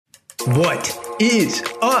What is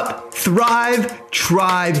up, Thrive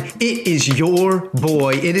Tribe? It is your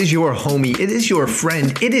boy, it is your homie, it is your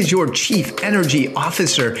friend, it is your Chief Energy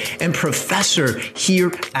Officer and Professor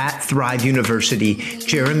here at Thrive University,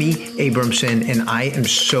 Jeremy Abramson, and I am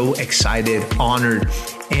so excited, honored,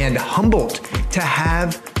 and humbled to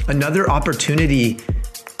have another opportunity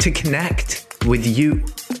to connect with you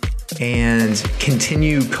and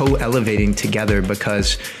continue co-elevating together,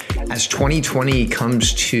 because as 2020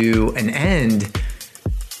 comes to an end,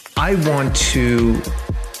 I want to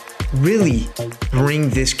really bring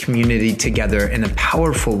this community together in a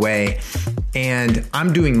powerful way. And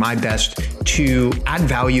I'm doing my best to add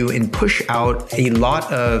value and push out a lot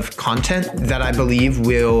of content that I believe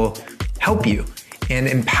will help you and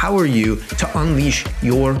empower you to unleash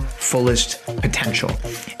your fullest potential.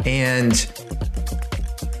 And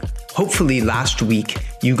hopefully last week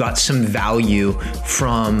you got some value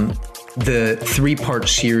from the 3-part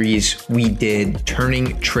series we did,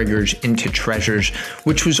 Turning Triggers into Treasures,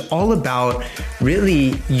 which was all about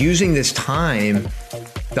really using this time,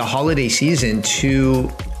 the holiday season, to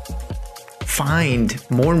find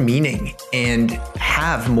more meaning and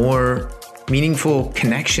have more meaningful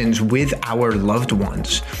connections with our loved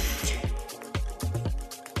ones.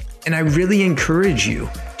 And I really encourage you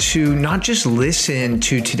to not just listen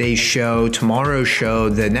to today's show, tomorrow's show,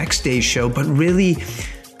 the next day's show, but really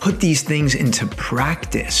put these things into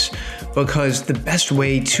practice, because the best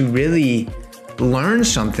way to really learn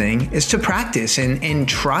something is to practice and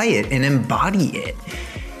try it and embody it.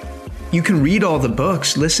 You can read all the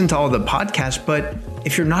books, listen to all the podcasts, but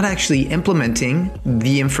if you're not actually implementing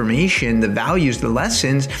the information, the values, the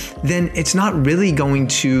lessons, then it's not really going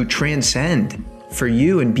to transcend for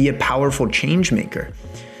you and be a powerful change maker.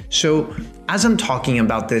 So as I'm talking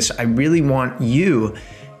about this, I really want you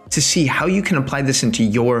to see how you can apply this into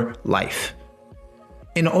your life.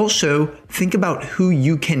 And also think about who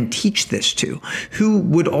you can teach this to, who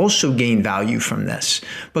would also gain value from this.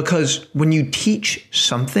 Because when you teach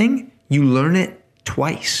something, you learn it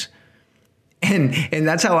twice. And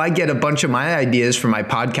that's how I get a bunch of my ideas for my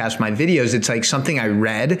podcast, my videos. It's like something I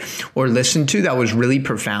read or listened to that was really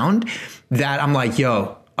profound, that I'm like,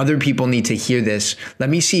 yo, other people need to hear this. Let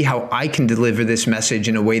me see how I can deliver this message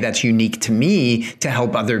in a way that's unique to me to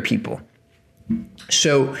help other people.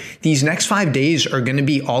 So these next 5 days are going to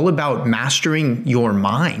be all about mastering your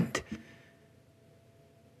mind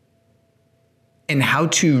and how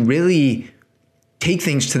to really take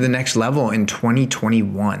things to the next level in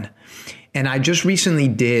 2021. And I just recently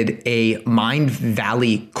did a Mind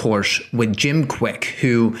Valley course with Jim Quick,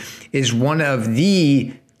 who is one of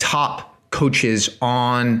the top coaches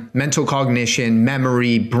on mental cognition,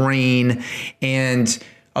 memory, brain, and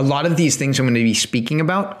a lot of these things I'm going to be speaking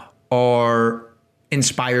about are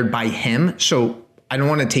inspired by him. So I don't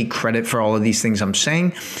want to take credit for all of these things I'm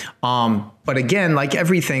saying. But again, like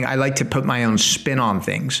everything, I like to put my own spin on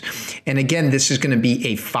things. And again, this is going to be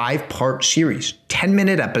a 5-part series,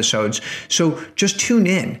 10-minute episodes. So just tune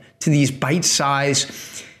in to these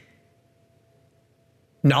bite-sized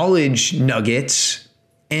knowledge nuggets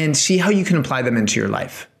and see how you can apply them into your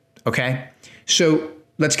life, okay? So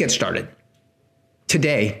let's get started.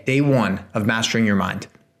 Today, day 1 of mastering your mind.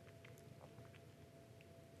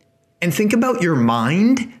 And think about your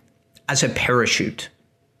mind as a parachute,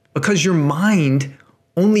 because your mind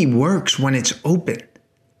only works when it's open.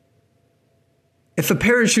 If the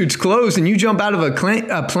parachute's closed and you jump out of a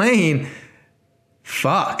plane,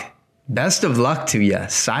 fuck, best of luck to you,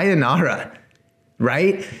 sayonara,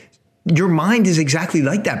 right? Your mind is exactly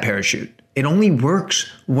like that parachute. It only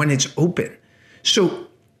works when it's open. So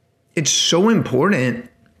it's so important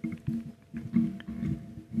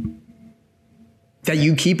that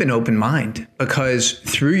you keep an open mind, because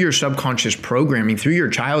through your subconscious programming, through your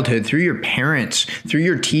childhood, through your parents, through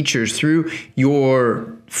your teachers, through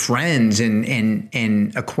your friends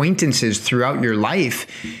and acquaintances throughout your life,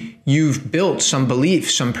 you've built some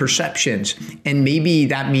beliefs, some perceptions, and maybe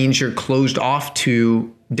that means you're closed off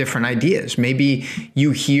to different ideas. Maybe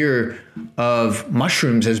you hear of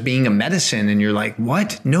mushrooms as being a medicine and you're like,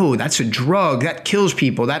 what? No, that's a drug. That kills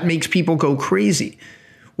people. That makes people go crazy.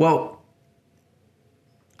 Well,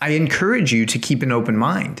 I encourage you to keep an open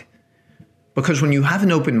mind, because when you have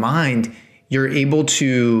an open mind, you're able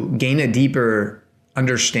to gain a deeper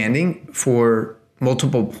understanding for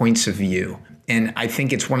multiple points of view. And I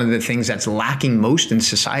think it's one of the things that's lacking most in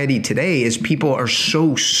society today is people are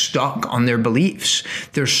so stuck on their beliefs.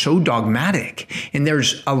 They're so dogmatic, and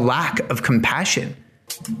there's a lack of compassion.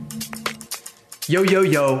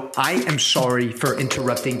 Yo, I am sorry for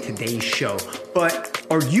interrupting today's show, but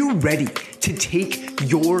are you ready to take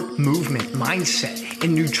your movement, mindset,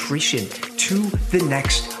 and nutrition to the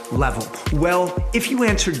next level? Well, if you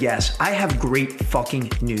answered yes, I have great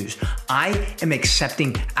fucking news. I am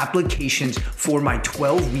accepting applications for my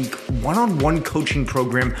 12-week one-on-one coaching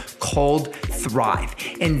program called Thrive.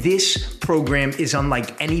 And this program is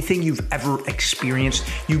unlike anything you've ever experienced.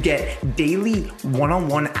 You get daily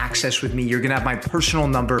one-on-one access with me. You're gonna have my personal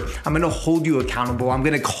number. I'm gonna hold you accountable. I'm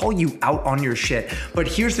gonna call you out on your shit. But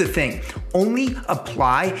here's the thing, only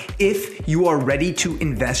apply if you are ready to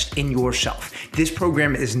invest in yourself. This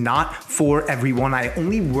program is not for everyone. I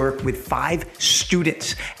only work with 5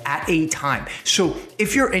 students at a time. So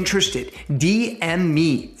if you're interested, DM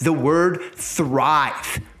me the word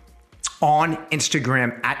Thrive on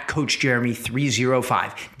Instagram at Coach Jeremy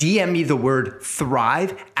 305. DM me the word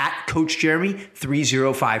Thrive at Coach Jeremy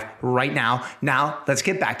 305 right now. Now let's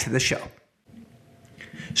get back to the show.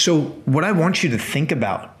 So what I want you to think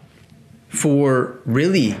about for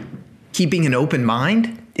really keeping an open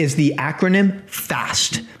mind is the acronym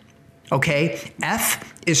FAST. Okay?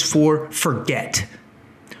 F is for forget.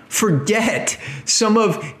 Forget some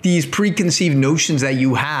of these preconceived notions that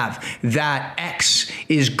you have that X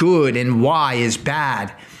is good and Y is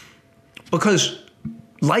bad. Because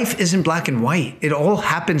life isn't black and white. It all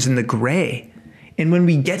happens in the gray. And when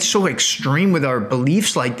we get so extreme with our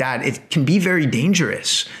beliefs like that, it can be very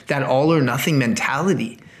dangerous, that all or nothing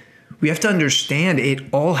mentality. We have to understand it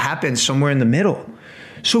all happens somewhere in the middle.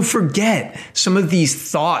 So forget some of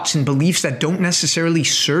these thoughts and beliefs that don't necessarily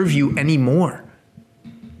serve you anymore.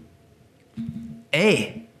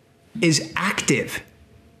 A is active.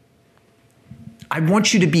 I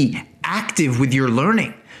want you to be active with your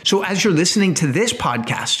learning. So as you're listening to this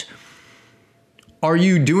podcast, are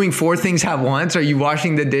you doing 4 things at once? Are you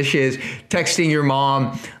washing the dishes, texting your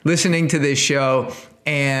mom, listening to this show,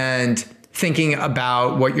 and thinking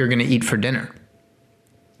about what you're going to eat for dinner?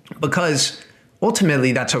 Because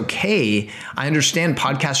ultimately, that's okay. I understand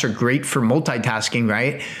podcasts are great for multitasking,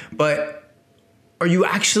 right? But are you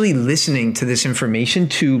actually listening to this information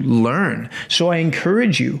to learn? So I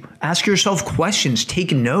encourage you, ask yourself questions,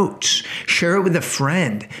 take notes, share it with a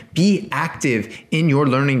friend, be active in your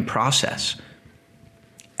learning process.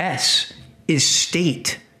 S is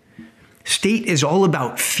state. State is all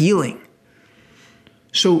about feeling.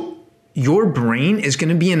 So your brain is going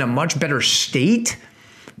to be in a much better state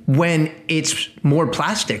when it's more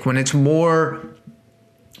plastic, when it's more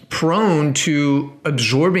prone to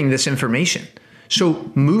absorbing this information.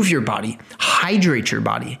 So move your body, hydrate your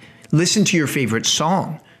body, listen to your favorite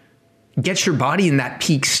song, get your body in that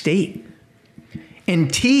peak state.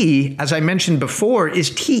 And T, as I mentioned before, is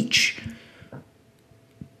teach.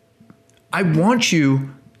 I want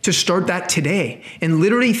you to start that today and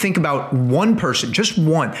literally think about one person, just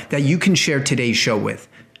one, that you can share today's show with.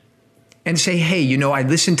 And say, hey, you know, I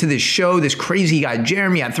listened to this show, this crazy guy,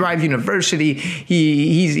 Jeremy at Thrive University.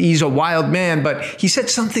 He's a wild man, but he said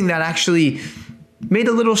something that actually made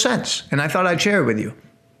a little sense. And I thought I'd share it with you.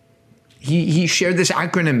 He shared this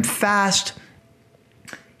acronym FAST.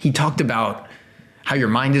 He talked about how your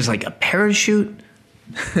mind is like a parachute.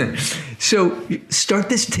 So start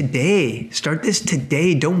this today. Start this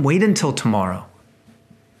today. Don't wait until tomorrow.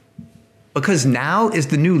 Because now is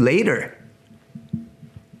the new later.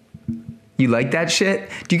 You like that shit?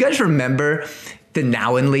 Do you guys remember the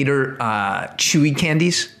Now and Later chewy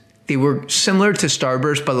candies? They were similar to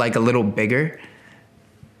Starburst, but like a little bigger.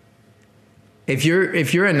 If you're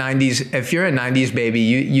a 90s baby,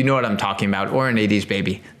 you know what I'm talking about, or an 80s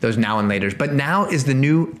baby, those Now and Laters. But now is the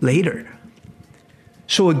new later.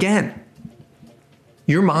 So again,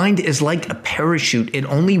 your mind is like a parachute. It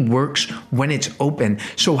only works when it's open.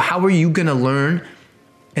 So how are you going to learn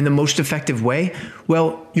in the most effective way?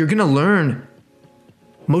 Well, you're going to learn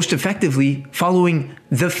most effectively following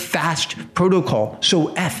the FAST protocol.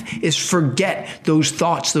 So F is forget those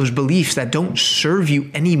thoughts, those beliefs that don't serve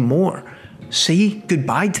you anymore. Say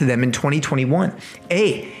goodbye to them in 2021.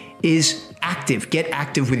 A is active. Get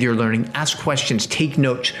active with your learning. Ask questions. Take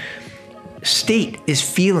notes. State is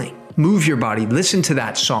feeling. Move your body. Listen to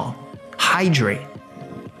that song. Hydrate.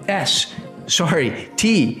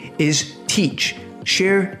 T is teach.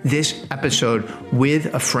 Share this episode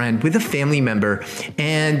with a friend, with a family member,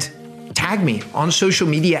 and tag me on social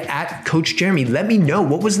media at Coach Jeremy. Let me know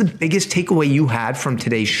what was the biggest takeaway you had from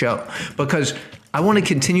today's show, because I want to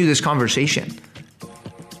continue this conversation.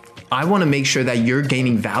 I want to make sure that you're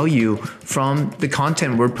gaining value from the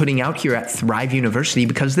content we're putting out here at Thrive University,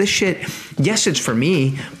 because this shit, yes, it's for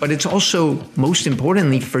me, but it's also most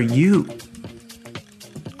importantly for you.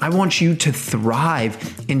 I want you to thrive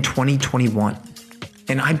in 2021.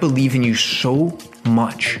 And I believe in you so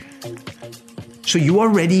much. So you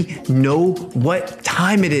already know what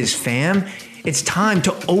time it is, fam. It's time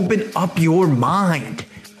to open up your mind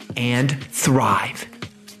and thrive.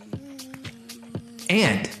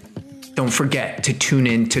 And don't forget to tune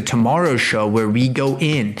in to tomorrow's show where we go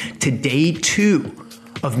in to day 2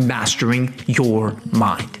 of mastering your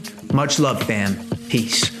mind. Much love, fam.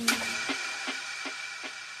 Peace.